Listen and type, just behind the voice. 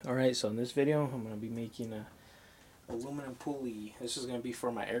Alright, so in this video I'm going to be making a aluminum pulley. This is going to be for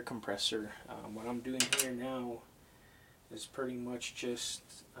my air compressor. What I'm doing here now is pretty much just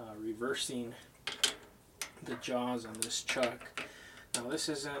reversing the jaws on this chuck. Now this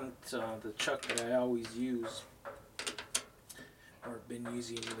isn't the chuck that I always use or been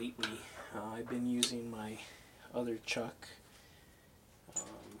using lately. I've been using my other chuck,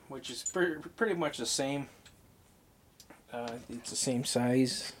 which is pretty much the same. It's the same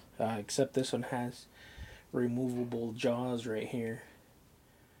size, except this one has removable jaws right here,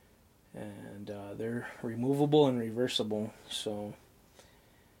 and they're removable and reversible, so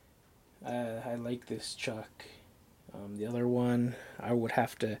I like this chuck. The other one, I would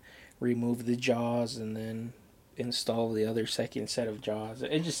have to remove the jaws and then install the other second set of jaws.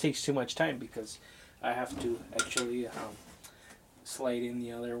 It just takes too much time because I have to actually slide in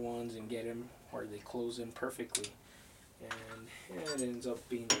the other ones and get them where they close in perfectly. And it ends up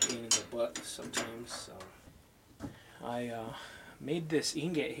being a pain in the butt sometimes. So I made this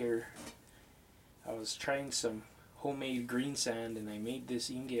ingot here. I was trying some homemade green sand and I made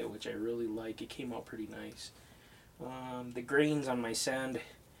this ingot, which I really like. It came out pretty nice. The grains on my sand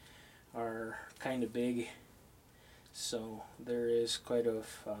are kind of big, so there is quite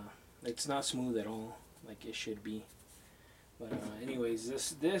of it's not smooth at all like it should be. But anyways,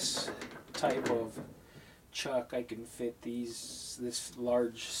 this type of chuck, I can fit this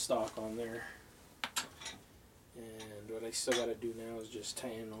large stock on there, and what I still got to do now is just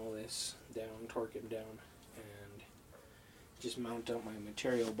tighten all this down, torque it down, and just mount up my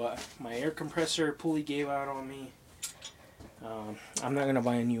material. But my air compressor pulley gave out on me. I'm not gonna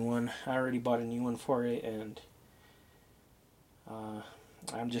buy a new one. I already bought a new one for it, and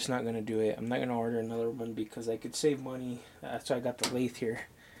I'm just not gonna do it. I'm not gonna order another one because I could save money. That's why I got the lathe here,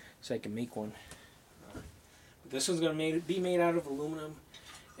 so I can make one. This one's going to be made out of aluminum,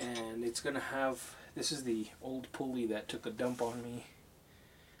 and it's going to have, this is the old pulley that took a dump on me.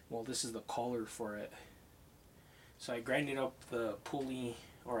 Well, this is the collar for it. So I grinded up the pulley,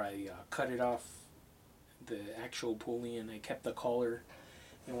 or I cut it off the actual pulley, and I kept the collar.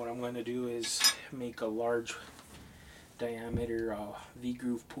 And what I'm going to do is make a large diameter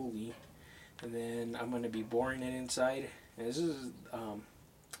V-groove pulley, and then I'm going to be boring it inside. And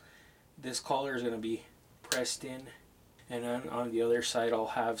this collar is going to be pressed in, and then on the other side I'll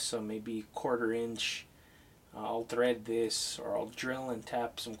have some maybe 1/4 inch. I'll thread this, or I'll drill and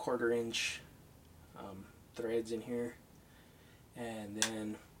tap some 1/4 inch threads in here, and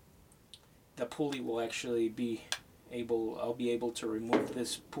then the pulley will actually be I'll be able to remove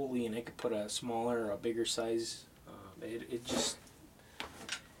this pulley, and I could put a smaller or a bigger size. It just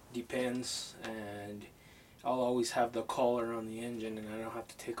depends, and I'll always have the collar on the engine, and I don't have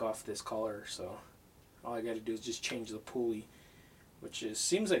to take off this collar, so all I got to do is just change the pulley, which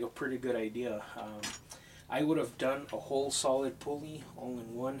seems like a pretty good idea. I would have done a whole solid pulley all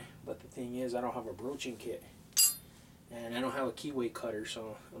in one, but the thing is I don't have a broaching kit, and I don't have a keyway cutter,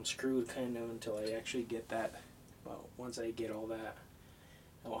 so I'm screwed kind of until I actually get that. Well, once I get all that,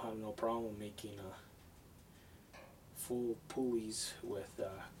 I won't have no problem making full pulleys with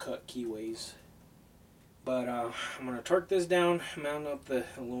cut keyways. But I'm going to torque this down, mount up the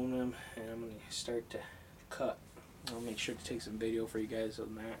aluminum, and I'm going to start to cut. I'll make sure to take some video for you guys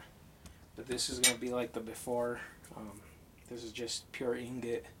on that. But this is going to be like the before. This is just pure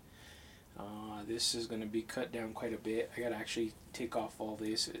ingot. This is going to be cut down quite a bit. I got to actually take off all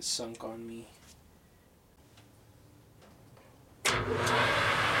this. It's sunk on me.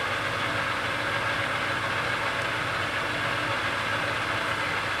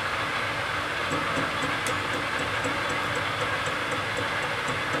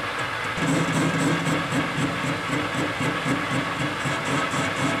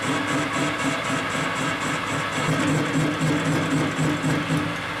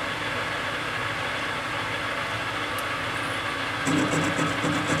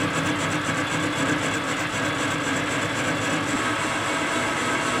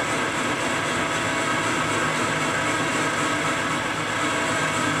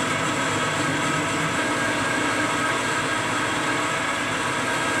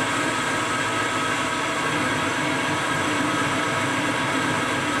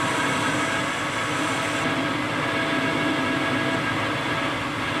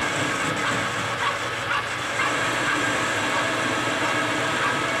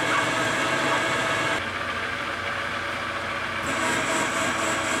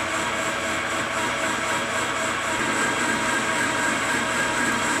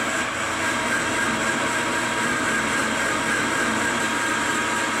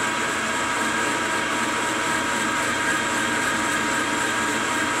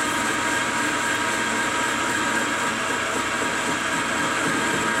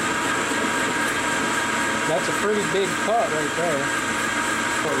 That's a pretty big cut right there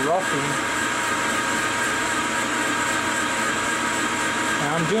for roughing.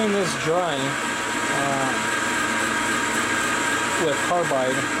 Now I'm doing this dry with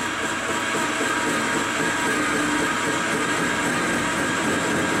carbide.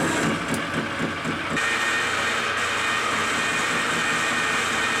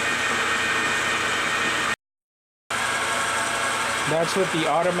 That's with the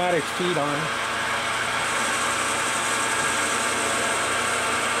automatic feed on.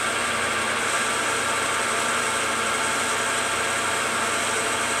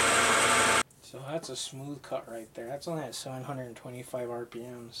 So that's a smooth cut right there. That's only at 725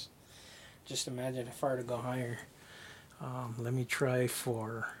 RPMs. Just imagine if I were to go higher. Let me try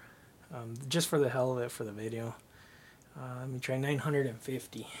for, just for the hell of it for the video. Let me try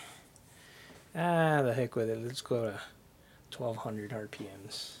 950. The heck with it. Let's go to 1200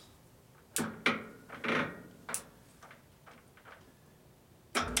 RPMs.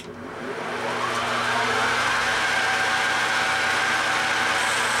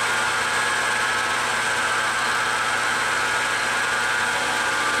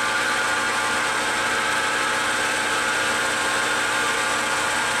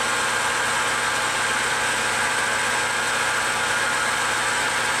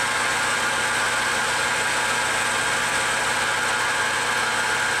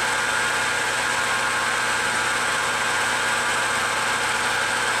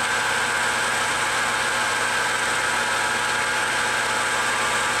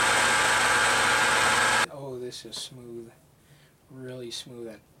 This is smooth, really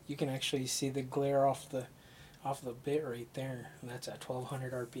smooth. You can actually see the glare off the bit right there, and that's at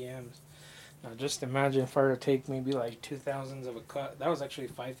 1200 RPMs. Now just imagine if I were to take maybe like 2,000s of a cut. That was actually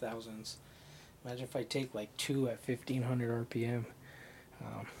 5,000s. Imagine if I take like 2 at 1500 RPM.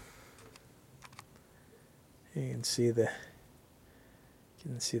 You can see the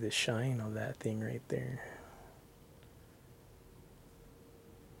shine of that thing right there.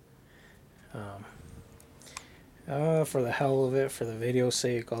 For the hell of it, for the video's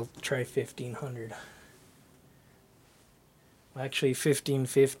sake, I'll try 1500. Actually,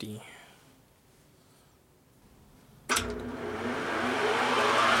 1550.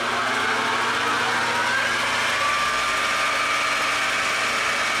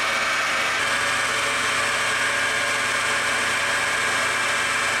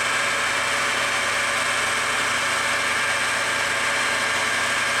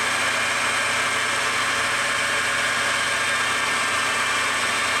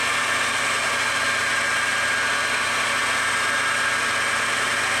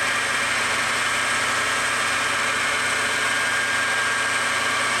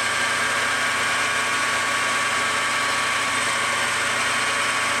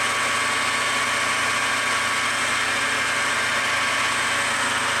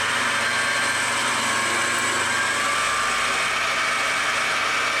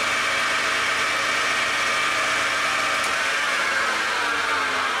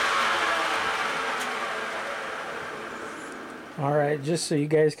 Alright, just so you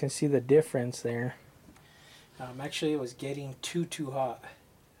guys can see the difference there. Actually, it was getting too hot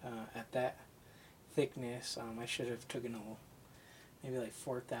at that thickness. I should have taken maybe like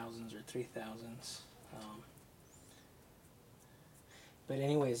 4,000s or 3,000s. But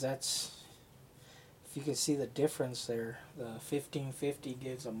anyways, that's, if you can see the difference there, the 1550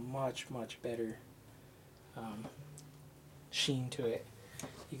 gives a much better sheen to it.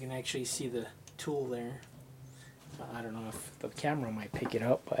 You can actually see the tool there. I don't know if the camera might pick it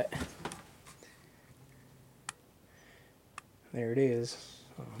up, but there it is.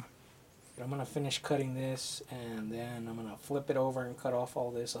 I'm going to finish cutting this, and then I'm going to flip it over and cut off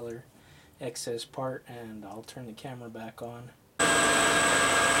all this other excess part, and I'll turn the camera back on.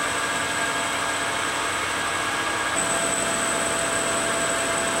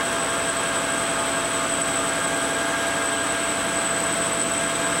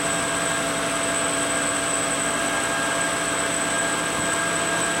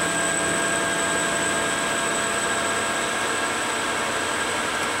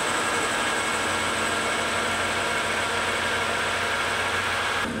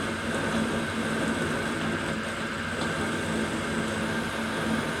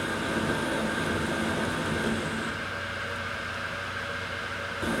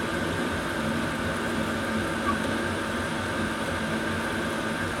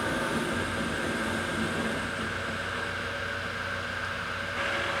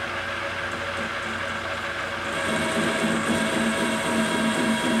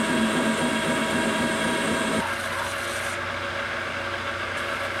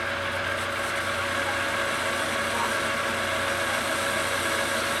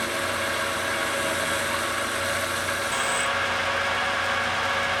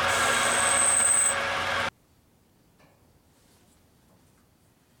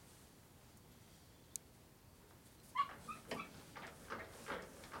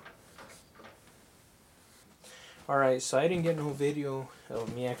 Alright, so I didn't get no video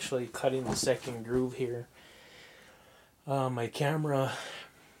of me actually cutting the second groove here. My camera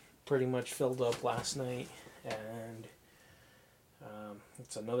pretty much filled up last night, and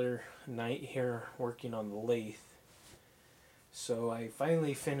it's another night here working on the lathe. So I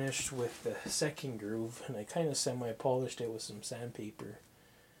finally finished with the second groove, and I kind of semi-polished it with some sandpaper.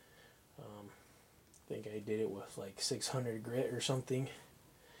 I think I did it with like 600 grit or something.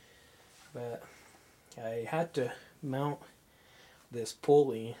 But I had to mount this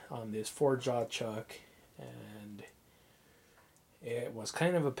pulley on this 4-jaw chuck, and it was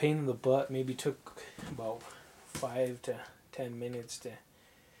kind of a pain in the butt. Maybe took about 5 to 10 minutes to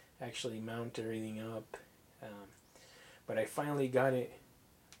actually mount everything up. But I finally got it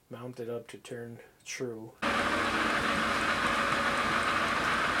mounted up to turn true.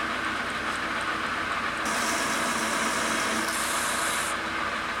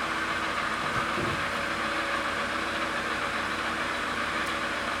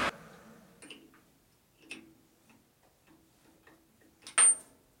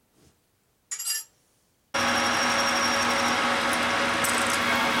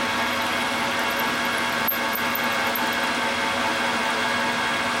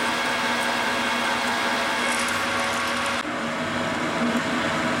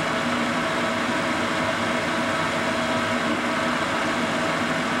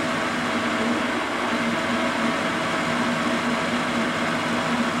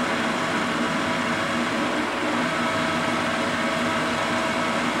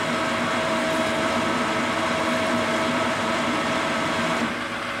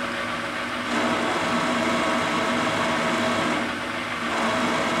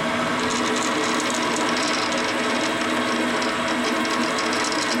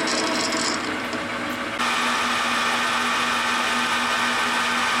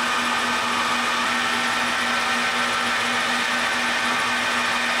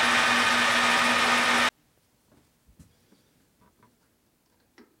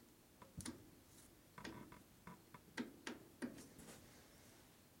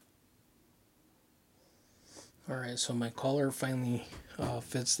 Alright, so my collar finally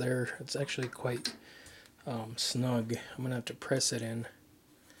fits there. It's actually quite snug. I'm going to have to press it in.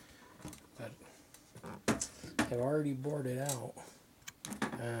 But I've already bored it out,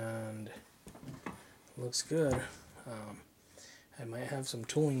 and it looks good. I might have some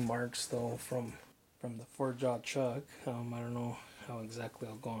tooling marks though from the 4-jaw chuck. I don't know how exactly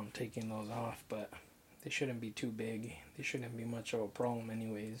I'll go on taking those off, but they shouldn't be too big. They shouldn't be much of a problem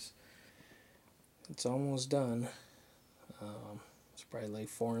anyways. It's almost done. It's probably like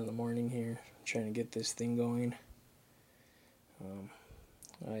 4 in the morning here. I'm trying to get this thing going.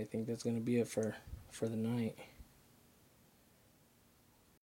 I think that's going to be it for the night.